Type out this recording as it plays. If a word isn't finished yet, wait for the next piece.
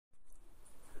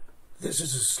This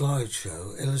is a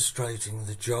slideshow illustrating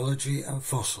the geology and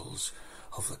fossils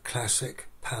of the classic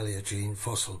Paleogene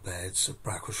fossil beds of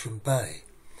Bracklesham Bay.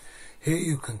 Here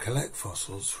you can collect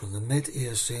fossils from the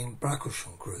mid-Eocene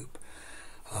Bracklesham group.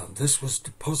 This was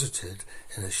deposited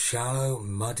in a shallow,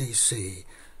 muddy sea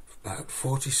about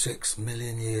 46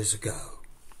 million years ago.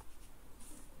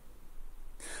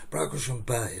 Bracklesham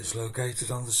Bay is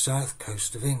located on the south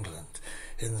coast of England,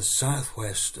 in the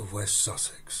southwest of West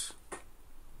Sussex.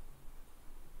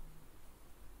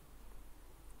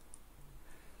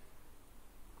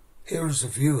 Here is a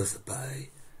view of the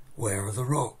bay. Where are the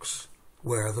rocks?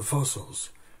 Where are the fossils?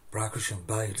 Bracklesham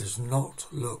Bay does not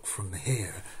look from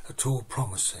here at all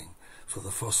promising for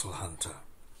the fossil hunter.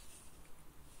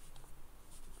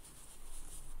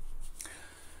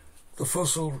 The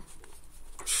fossil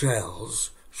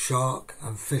shells, shark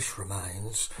and fish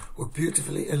remains were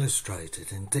beautifully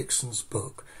illustrated in Dixon's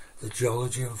book The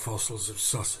Geology and Fossils of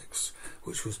Sussex,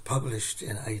 which was published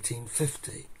in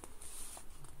 1850.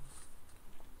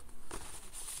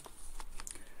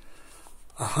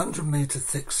 A 100-metre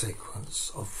thick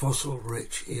sequence of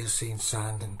fossil-rich Eocene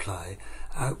sand and clay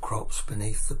outcrops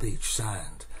beneath the beach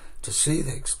sand. To see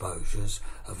the exposures,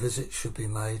 a visit should be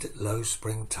made at low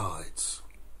spring tides.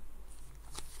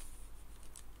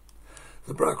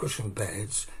 The Bracklesham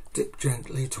beds dip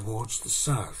gently towards the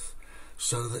south,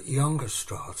 so that younger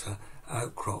strata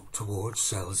outcrop towards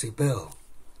Selsey Bill.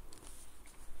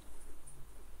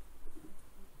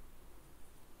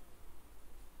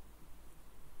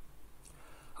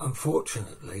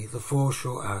 Unfortunately, the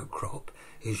foreshore outcrop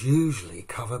is usually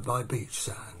covered by beach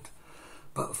sand,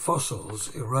 but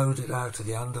fossils eroded out of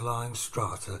the underlying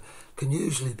strata can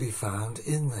usually be found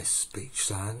in this beach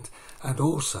sand and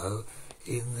also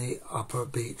in the upper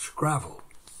beach gravel.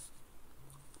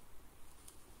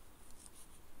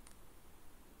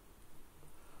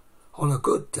 On a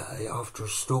good day after a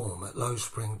storm at low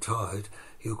spring tide,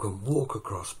 you can walk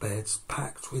across beds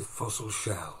packed with fossil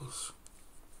shells.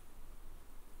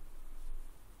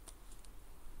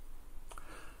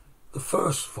 The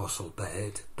first fossil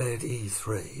bed, bed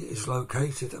E3, is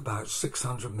located about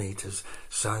 600 metres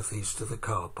southeast of the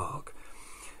car park.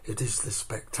 It is the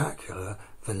spectacular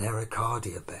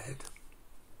Venericardia bed.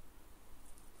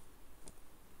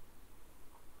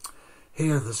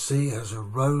 Here the sea has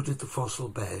eroded the fossil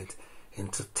bed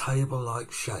into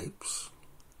table-like shapes.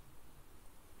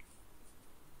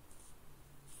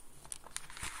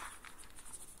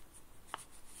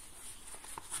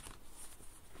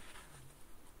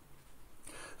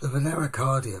 The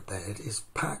Venericardia bed is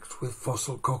packed with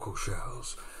fossil cockle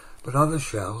shells, but other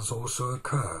shells also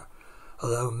occur,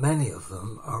 although many of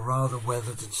them are rather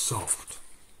weathered and soft.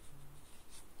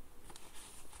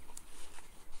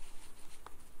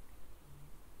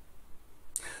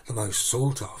 The most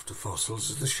sought-after fossils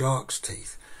are the shark's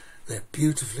teeth. They're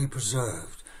beautifully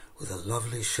preserved with a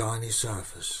lovely shiny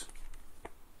surface.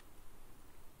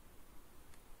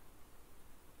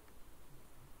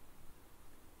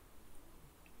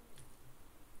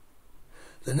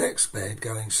 The next bed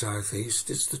going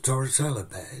southeast is the Torritella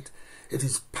bed. It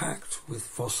is packed with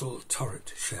fossil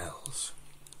turret shells.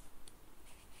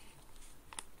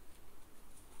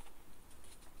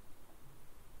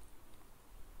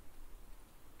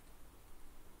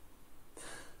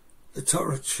 The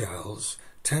turret shells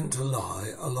tend to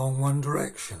lie along one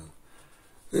direction.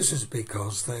 This is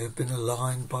because they have been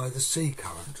aligned by the sea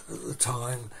current at the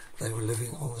time they were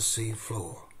living on the sea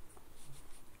floor.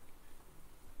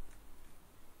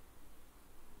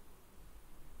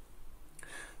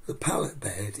 The pallet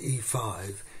bed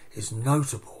E5 is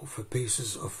notable for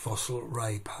pieces of fossil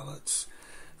ray pallets.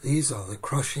 These are the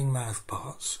crushing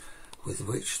mouthparts with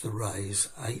which the rays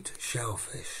ate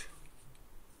shellfish.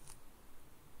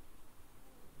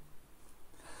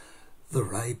 The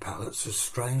ray pallets are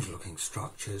strange-looking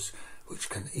structures which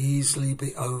can easily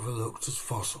be overlooked as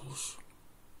fossils.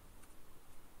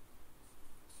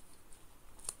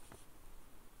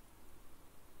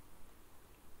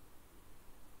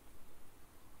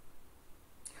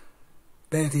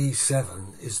 Bed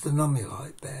E7 is the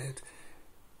nummulite bed.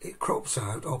 It crops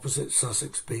out opposite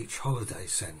Sussex Beach Holiday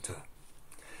Centre.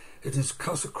 It is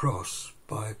cut across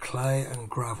by a clay and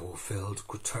gravel-filled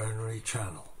quaternary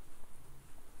channel.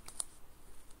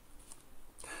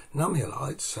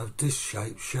 Nummulites have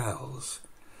disc-shaped shells.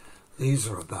 These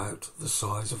are about the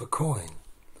size of a coin.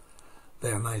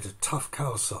 They are made of tough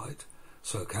calcite,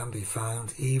 so can be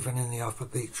found even in the upper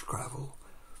beach gravel,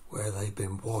 where they've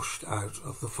been washed out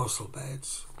of the fossil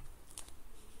beds.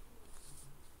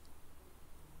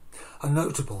 A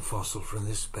notable fossil from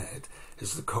this bed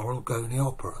is the coral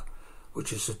goniopora,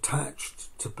 which is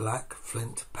attached to black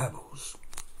flint pebbles.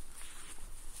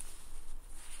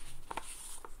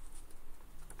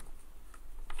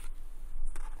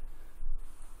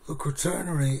 The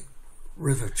Quaternary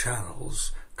river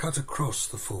channels cut across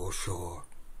the foreshore.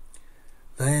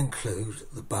 They include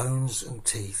the bones and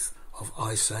teeth of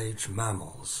Ice Age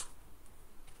mammals.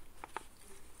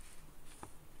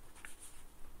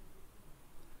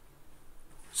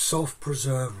 Soft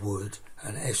preserved wood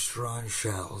and estuarine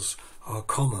shells are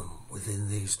common within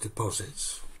these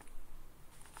deposits.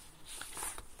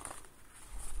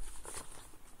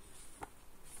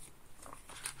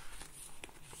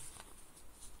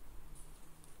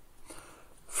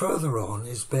 Further on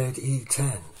is bed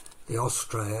E10, the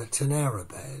Australia Tenera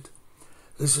bed.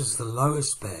 This is the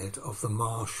lowest bed of the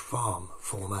Marsh Farm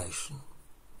Formation.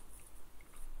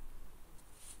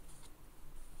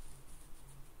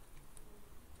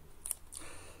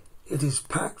 It is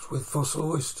packed with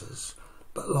fossil oysters,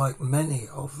 but like many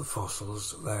of the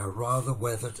fossils, they are rather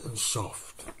weathered and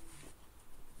soft.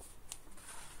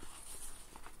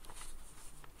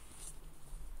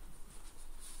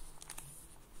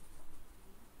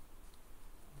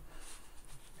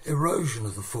 Erosion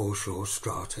of the foreshore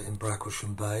strata in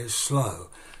Bracklesham Bay is slow,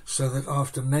 so that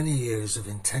after many years of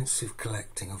intensive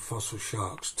collecting of fossil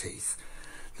sharks' teeth,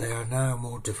 they are now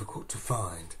more difficult to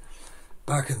find.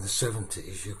 Back in the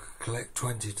 70s you could collect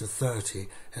 20 to 30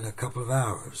 in a couple of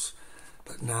hours,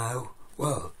 but now,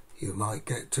 well, you might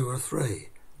get 2 or 3,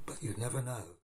 but you never know.